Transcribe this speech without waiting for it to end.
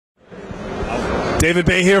David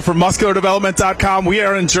Bay here from MuscularDevelopment.com. We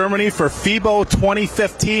are in Germany for Fibo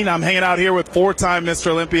 2015. I'm hanging out here with four-time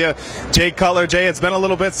Mr. Olympia, Jay Cutler. Jay, it's been a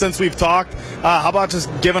little bit since we've talked. How about just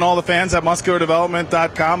giving all the fans at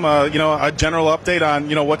MuscularDevelopment.com, a general update on,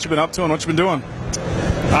 what you've been up to and what you've been doing?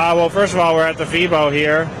 Well, first of all, we're at the Fibo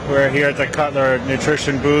here. We're here at the Cutler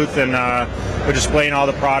nutrition booth, and we're displaying all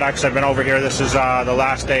the products. I've been over here. This is the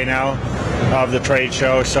last day now of the trade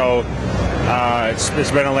show, so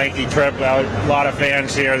it's been a lengthy trip. A lot of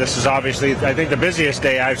fans here. This is obviously, I think, the busiest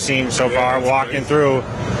day I've seen so far, walking through.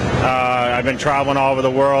 I've been traveling all over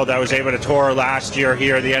the world. I was able to tour last year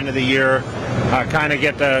here at the end of the year, kind of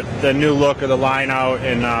get the new look of the line out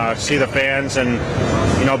and see the fans, and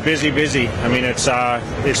busy. I mean,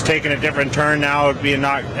 it's taken a different turn now, being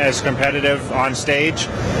not as competitive on stage,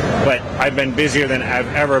 but I've been busier than I've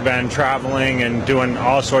ever been, traveling and doing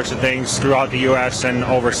all sorts of things throughout the U.S. and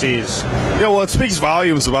overseas. Yeah, well, it speaks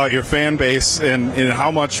volumes about your fan base and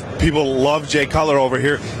how much people love Jay Cutler over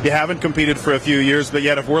here. You haven't competed for a few years, but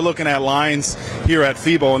yet if we're looking at lines here at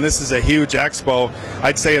Fibo, and this is a huge expo,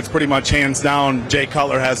 I'd say it's pretty much hands down Jay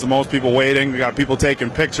Cutler has the most people waiting. We got people taking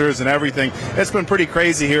pictures and everything. It's been pretty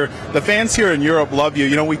crazy here. The fans here in Europe love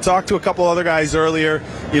you. We talked to a couple other guys earlier,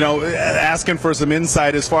 asking for some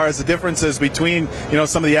insight as far as the differences between,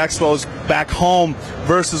 some of the expos back home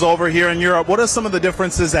versus over here in Europe. What are some of the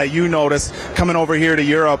differences that you notice coming over here to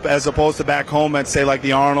Europe as opposed to back home at, say, like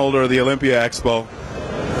the Arnold or the Olympia Expo?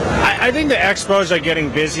 I think the expos are getting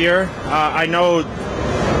busier. I know,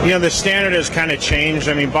 the standard has kind of changed.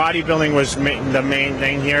 I mean, bodybuilding was the main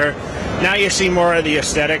thing here. Now you see more of the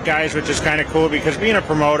aesthetic guys, which is kind of cool, because being a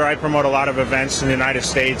promoter, I promote a lot of events in the United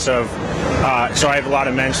States. So I have a lot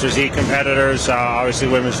of men's physique competitors, obviously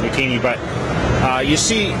women's bikini, but you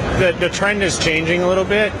see the trend is changing a little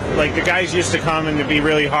bit. Like, the guys used to come and to be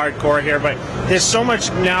really hardcore here, but there's so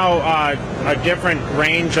much now a different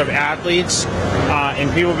range of athletes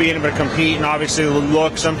and people being able to compete, and obviously the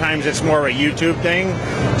look, sometimes it's more of a YouTube thing.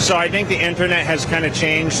 So I think the internet has kind of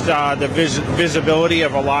changed the visibility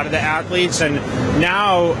of a lot of the athletes, and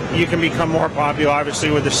now you can become more popular, obviously,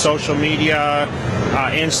 with the social media,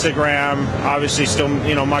 Instagram. Obviously, still,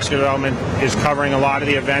 Muscular Development is covering a lot of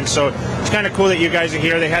the events, so it's kind of cool that you guys are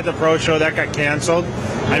here. They had the pro show that got canceled.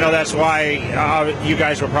 I know that's why you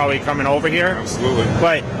guys were probably coming over here. Absolutely.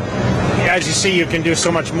 But as you see, you can do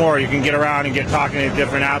so much more. You can get around and get talking to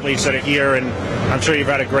different athletes that are here, and I'm sure you've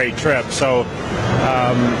had a great trip. So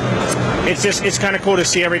it's kind of cool to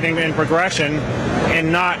see everything in progression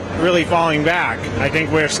and not really falling back. I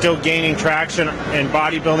think we're still gaining traction, and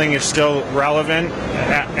bodybuilding is still relevant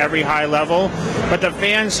at every high level. But the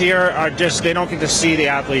fans here are they don't get to see the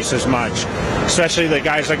athletes as much, especially the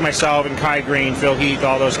guys like myself and Kai Green, Phil Heath,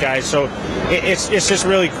 all those guys. So it's just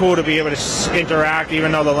really cool to be able to interact,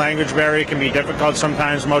 even though the language barrier can be difficult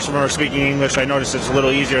sometimes. Most of them are speaking English. I noticed it's a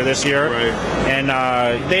little easier this year, right. And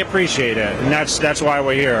they appreciate it, and that's why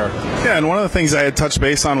we're here. Yeah, and one of the things I had touched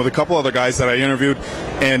base on with a couple other guys that I interviewed,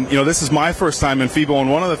 and this is my first time in Fibo,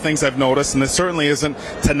 and one of the things I've noticed, and this certainly isn't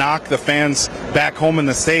to knock the fans back home in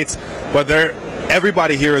the States, but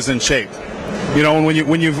everybody here is in shape. When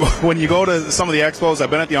you go to some of the expos, I've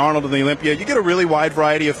been at the Arnold and the Olympia, you get a really wide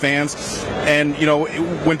variety of fans, and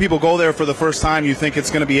when people go there for the first time, you think it's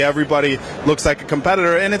going to be everybody looks like a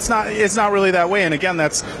competitor, and it's not really that way. And again,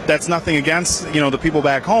 that's nothing against the people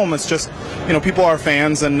back home. It's just people are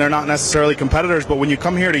fans and they're not necessarily competitors. But when you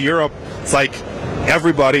come here to Europe, it's like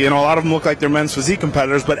everybody, a lot of them look like they're men's physique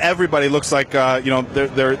competitors, but everybody looks like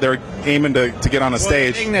they're aiming to get on a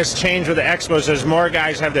stage. The thing that's changed with the expos is more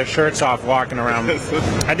guys have their shirts off walking around.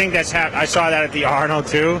 I think I saw that at the Arnold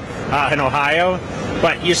too, in Ohio.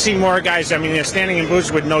 But you see more guys, I mean, they're standing in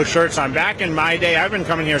booths with no shirts on. Back in my day, I've been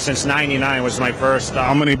coming here since '99 was my first.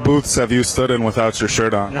 How many booths have you stood in without your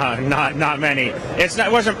shirt on? No, not many.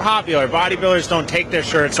 It wasn't popular. Bodybuilders don't take their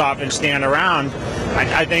shirts off and stand around.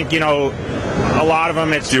 I think, a lot of them,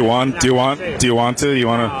 Do you want to?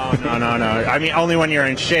 No. I mean, only when you're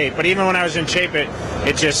in shape. But even when I was in shape,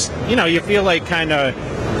 it just, you feel like kind of,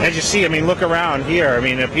 as you see, I mean, look around here. I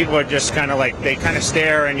mean, the people are just kind of like, they kind of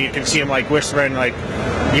stare, and you can see them like whispering, like,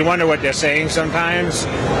 you wonder what they're saying sometimes.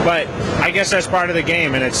 But I guess that's part of the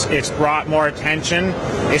game, and it's brought more attention.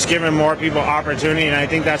 It's given more people opportunity, and I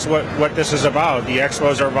think that's what this is about. The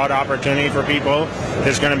expos are about opportunity for people.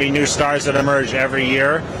 There's going to be new stars that emerge every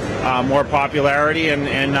year, more popularity,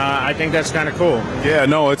 and I think that's kind of cool. Yeah,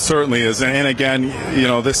 no, it certainly is. And again,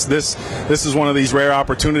 this is one of these rare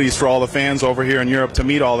opportunities for all the fans over here in Europe to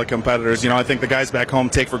meet all all the competitors. You know, I think the guys back home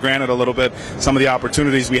take for granted a little bit some of the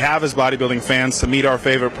opportunities we have as bodybuilding fans to meet our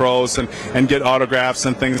favorite pros and get autographs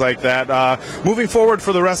and things like that. Moving forward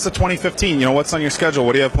for the rest of 2015, you know, what's on your schedule?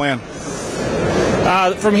 What do you have planned?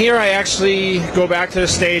 From here, I actually go back to the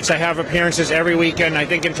States. I have appearances every weekend, I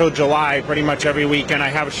think until July, pretty much every weekend. I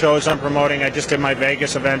have shows I'm promoting. I just did my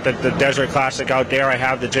Vegas event at the Desert Classic out there. I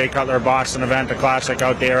have the Jay Cutler Boston event, the Classic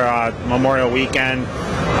out there, Memorial Weekend.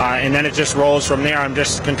 And then it just rolls from there. I'm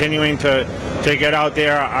just continuing to get out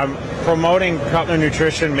there. I'm promoting Cutler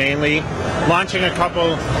Nutrition mainly, launching a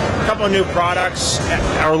couple new products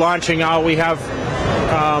are launching out. We have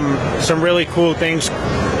some really cool things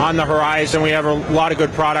on the horizon. We have a lot of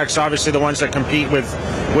good products, obviously the ones that compete with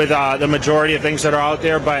the majority of things that are out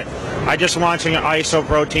there, but I just launching an ISO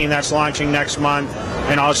protein that's launching next month,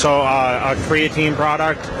 and also a creatine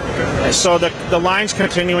product. So the line's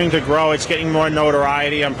continuing to grow. It's getting more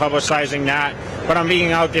notoriety. I'm publicizing that, but I'm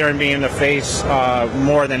being out there and being the face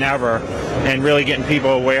more than ever, and really getting people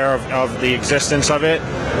aware of the existence of it.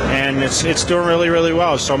 And it's doing really, really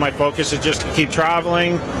well. So my focus is just to keep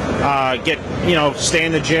traveling, stay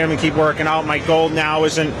in the gym and keep working out. My goal now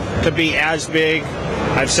isn't to be as big.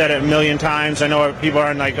 I've said it a million times. I know people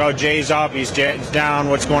are like, "Oh, Jay's up, he's down.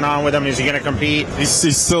 What's going on with him? Is he going to compete?" He's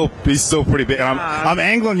still pretty big. I'm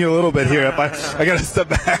angling you a little bit here. I got to step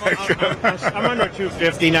back. I'm under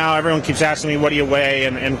 250 now. Everyone keeps asking me, "What do you weigh?"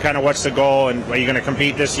 and kind of what's the goal, and are you going to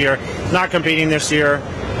compete this year? Not competing this year.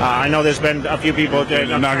 I know there's been a few people.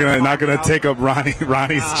 I'm not gonna take up Ronnie's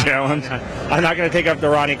challenge. I'm not gonna take up the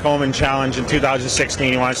Ronnie Coleman challenge in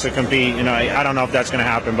 2016. He wants to compete. You know, I don't know if that's gonna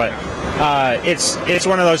happen, but it's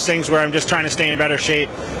one of those things where I'm just trying to stay in better shape.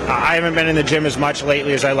 I haven't been in the gym as much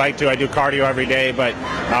lately as I like to. I do cardio every day, but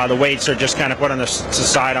the weights are just kind of put on the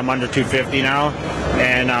side. I'm under 250 now,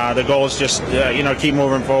 and the goal is just keep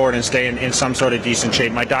moving forward and stay in some sort of decent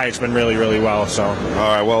shape. My diet's been really, really well. So. All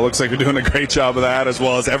right. Well, it looks like you're doing a great job of that, as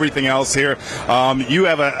well as everything else here. You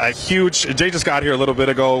have a huge. Jay just got here a little bit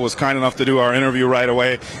ago. Was kind enough to do our interview right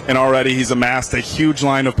away, and already he's amassed a huge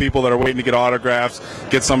line of people that are waiting to get autographs,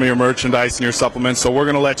 get some of your merchandise and your supplements. So we're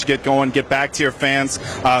going to let you get going, get back to your fans.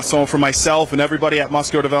 So for myself and everybody at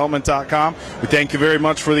musculardevelopment.com, we thank you very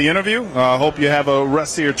much for the interview. Hope you have a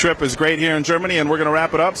rest of your trip is great here in Germany, and we're going to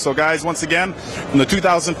wrap it up. So guys, once again, from the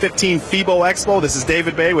 2015 Fibo Expo, this is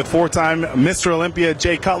David Bay with four-time Mr. Olympia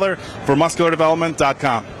Jay Cutler for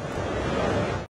musculardevelopment.com.